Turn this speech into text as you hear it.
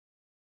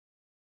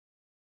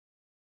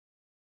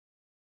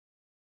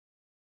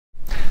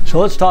So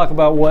let's talk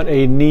about what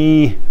a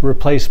knee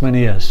replacement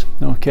is.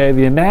 Okay,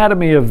 the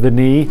anatomy of the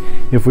knee,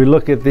 if we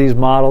look at these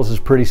models, is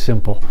pretty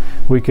simple.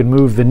 We can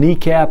move the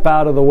kneecap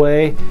out of the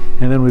way,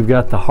 and then we've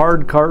got the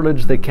hard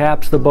cartilage that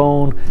caps the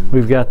bone.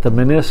 We've got the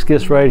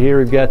meniscus right here.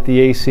 We've got the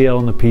ACL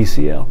and the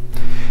PCL.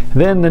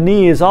 Then the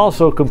knee is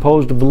also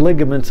composed of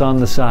ligaments on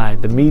the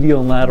side, the medial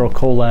and lateral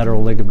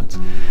collateral ligaments.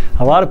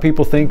 A lot of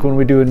people think when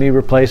we do a knee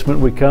replacement,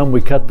 we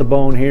cut the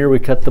bone here,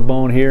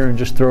 and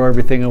just throw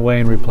everything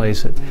away and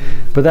replace it.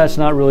 But that's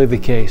not really the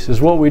case.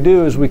 What we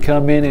do is we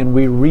come in and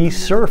we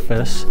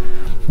resurface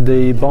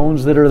the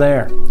bones that are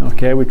there.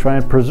 Okay, we try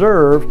and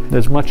preserve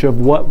as much of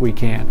what we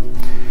can.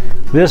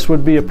 This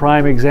would be a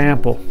prime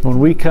example. When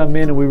we come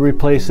in and we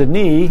replace a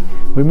knee,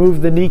 we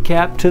move the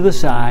kneecap to the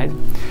side,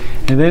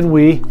 and then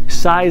we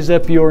size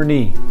up your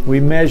knee. We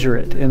measure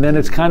it, and then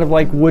it's kind of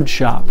like wood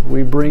shop.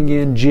 We bring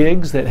in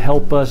jigs that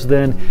help us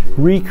then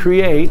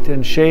recreate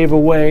and shave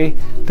away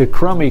the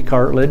crummy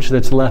cartilage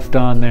that's left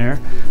on there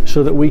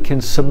so that we can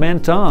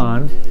cement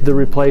on the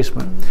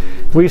replacement.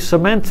 We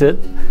cement it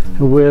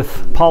with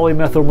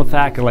polymethyl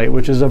methacrylate,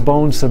 which is a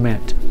bone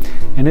cement.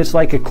 And it's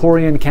like a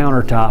Corian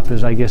countertop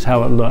is I guess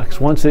how it looks.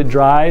 Once it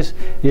dries,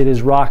 it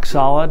is rock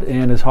solid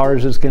and as hard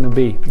as it's going to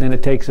be. And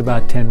it takes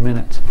about 10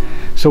 minutes.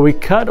 So we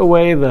cut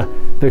away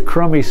the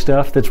crummy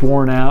stuff that's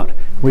worn out.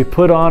 We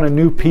put on a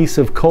new piece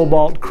of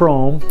cobalt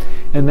chrome,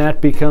 and that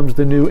becomes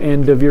the new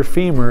end of your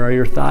femur or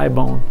your thigh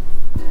bone.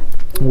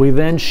 We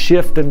then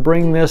shift and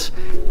bring this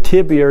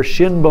tibia or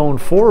shin bone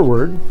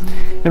forward,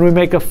 and we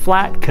make a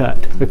flat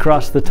cut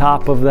across the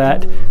top of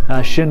that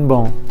shin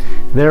bone.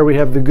 There we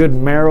have the good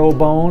marrow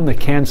bone, the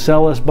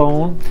cancellous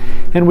bone,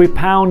 and we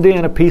pound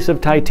in a piece of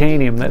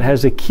titanium that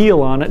has a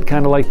keel on it,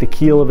 kind of like the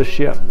keel of a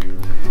ship.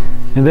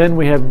 And then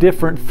we have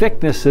different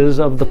thicknesses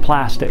of the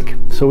plastic.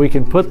 So we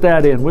can put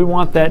that in. We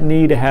want that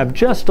knee to have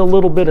just a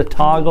little bit of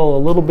toggle, a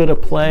little bit of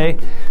play.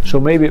 So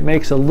maybe it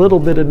makes a little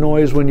bit of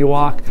noise when you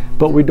walk,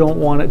 but we don't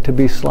want it to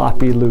be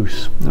sloppy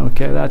loose.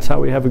 Okay, that's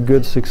how we have a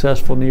good,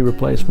 successful knee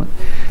replacement.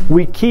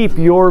 We keep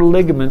your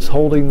ligaments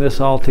holding this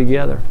all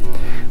together.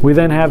 We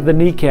then have the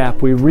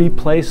kneecap. We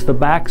replace the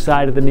back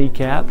side of the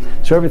kneecap,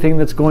 so everything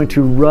that's going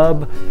to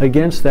rub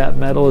against that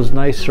metal is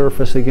nice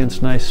surface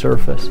against nice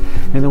surface.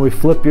 And then we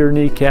flip your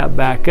kneecap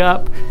back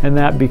up, and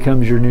that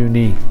becomes your new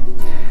knee.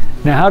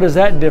 Now, how does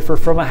that differ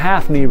from a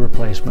half knee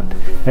replacement?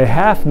 A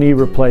half knee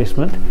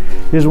replacement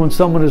is when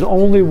someone is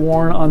only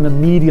worn on the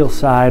medial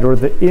side or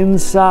the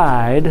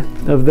inside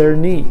of their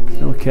knee,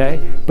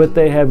 okay? But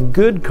they have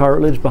good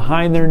cartilage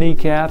behind their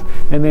kneecap,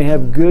 and they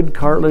have good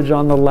cartilage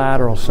on the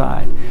lateral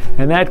side.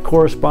 And that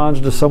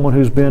corresponds to someone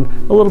who's been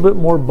a little bit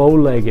more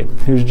bow-legged,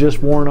 who's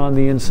just worn on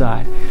the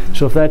inside.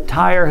 So if that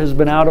tire has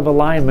been out of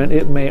alignment,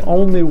 it may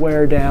only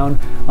wear down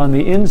on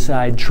the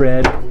inside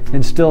tread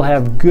and still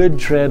have good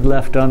tread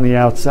left on the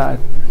outside.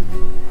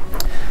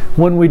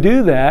 When we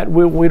do that,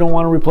 we don't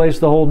want to replace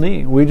the whole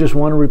knee. We just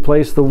want to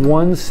replace the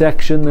one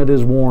section that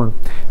is worn.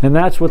 And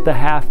that's what the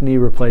half knee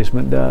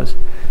replacement does.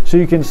 So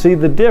you can see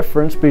the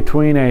difference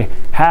between a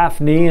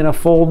half knee and a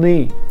full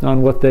knee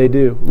on what they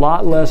do. A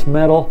lot less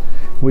metal.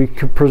 We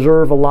can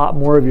preserve a lot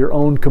more of your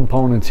own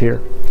components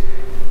here.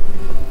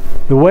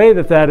 The way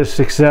that that is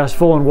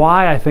successful, and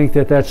why I think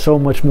that that's so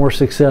much more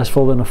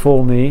successful than a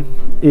full knee,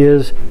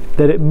 is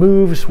that it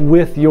moves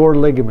with your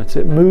ligaments.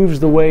 It moves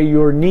the way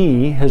your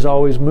knee has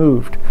always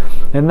moved.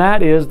 And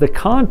that is the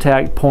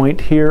contact point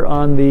here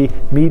on the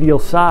medial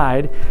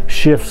side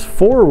shifts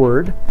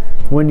forward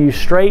when you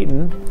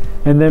straighten,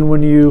 and then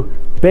when you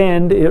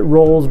bend, it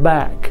rolls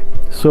back.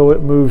 So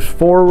it moves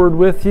forward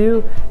with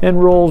you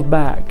and rolls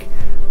back.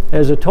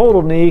 As a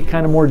total knee,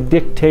 kind of more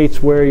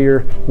dictates where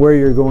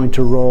you're going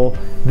to roll.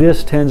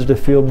 This tends to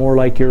feel more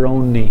like your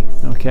own knee.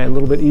 Okay, a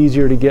little bit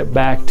easier to get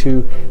back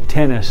to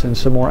tennis and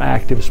some more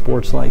active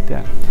sports like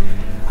that.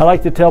 I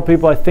like to tell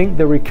people I think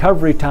the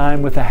recovery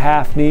time with a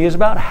half knee is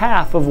about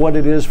half of what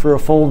it is for a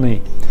full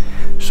knee.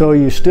 So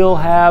you still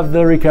have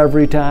the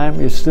recovery time,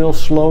 you're still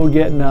slow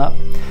getting up,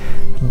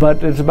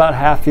 but it's about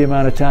half the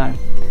amount of time.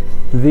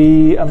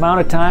 The amount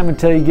of time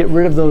until you get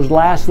rid of those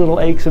last little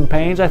aches and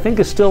pains, I think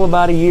is still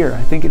about a year.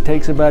 I think it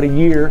takes about a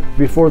year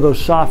before those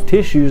soft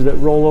tissues that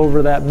roll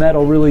over that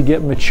metal really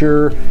get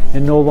mature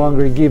and no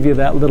longer give you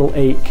that little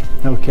ache,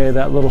 okay,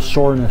 that little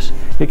soreness.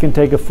 It can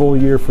take a full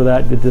year for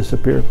that to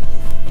disappear.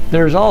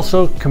 There's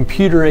also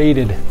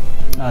computer-aided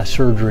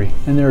surgery,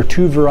 and there are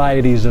two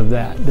varieties of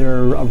that.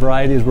 There are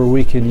varieties where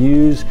we can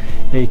use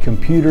a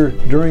computer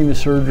during the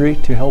surgery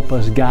to help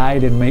us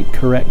guide and make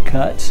correct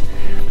cuts.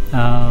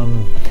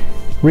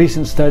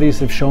 Recent studies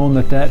have shown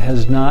that that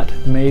has not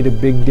made a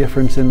big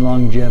difference in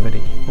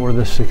longevity or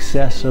the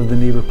success of the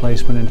knee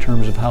replacement in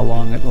terms of how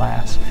long it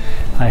lasts.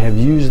 I have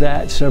used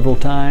that several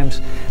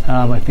times.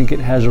 I think it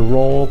has a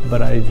role,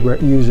 but I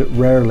use it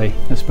rarely,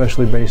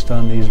 especially based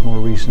on these more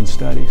recent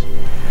studies.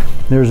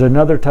 There's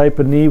another type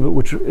of knee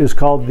which is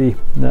called the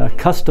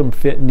custom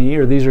fit knee,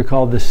 or these are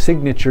called the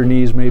signature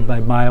knees made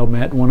by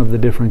Biomet, one of the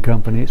different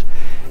companies.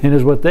 And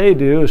is what they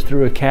do is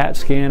through a CAT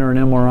scan or an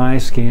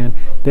MRI scan,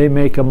 they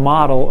make a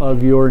model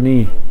of your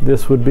knee.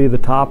 This would be the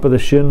top of the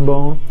shin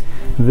bone.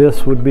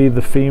 This would be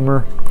the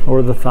femur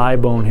or the thigh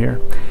bone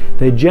here.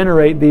 They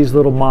generate these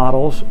little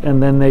models,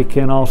 and then they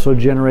can also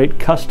generate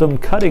custom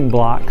cutting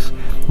blocks,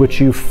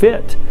 which you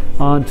fit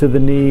onto the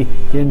knee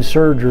in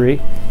surgery.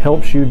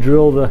 Helps you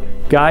drill the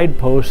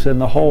guideposts and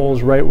the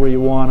holes right where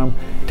you want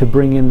them to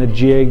bring in the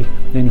jig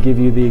and give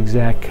you the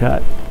exact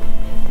cut.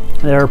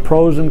 There are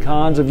pros and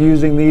cons of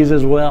using these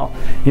as well.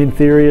 In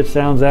theory, it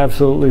sounds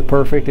absolutely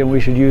perfect and we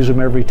should use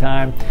them every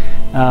time.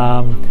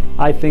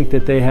 I think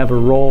that they have a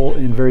role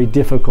in very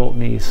difficult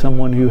knees.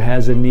 Someone who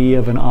has a knee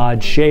of an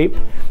odd shape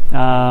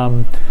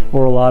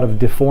or a lot of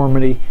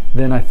deformity,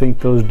 then I think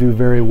those do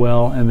very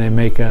well and they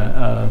make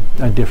a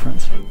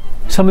difference.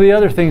 Some of the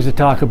other things to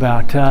talk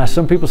about,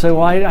 some people say,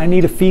 well, I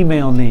need a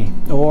female knee,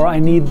 or I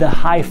need the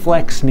high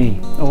flex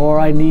knee, or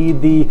I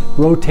need the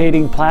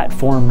rotating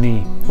platform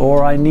knee,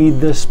 or I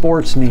need the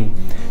sports knee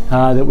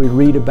that we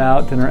read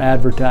about and are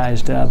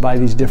advertised by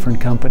these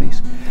different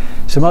companies.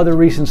 Some other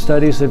recent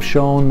studies have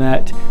shown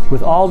that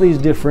with all these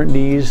different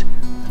knees,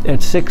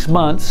 at 6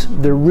 months,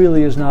 there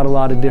really is not a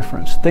lot of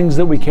difference. Things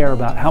that we care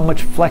about: how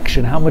much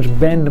flexion, how much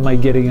bend am I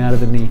getting out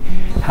of the knee,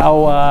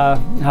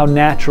 how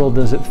natural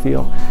does it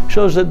feel?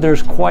 Shows that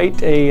there's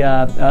quite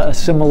a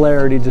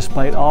similarity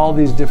despite all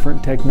these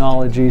different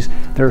technologies.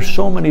 There are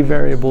so many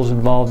variables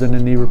involved in a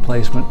knee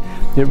replacement.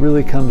 It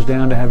really comes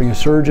down to having a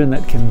surgeon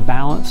that can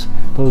balance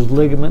those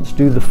ligaments,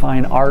 do the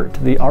fine art,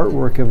 the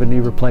artwork of a knee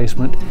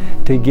replacement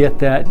to get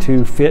that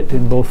to fit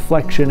in both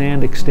flexion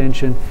and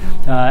extension.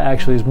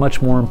 Actually is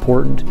much more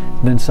important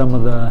than some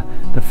of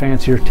the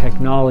fancier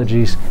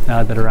technologies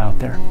that are out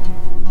there.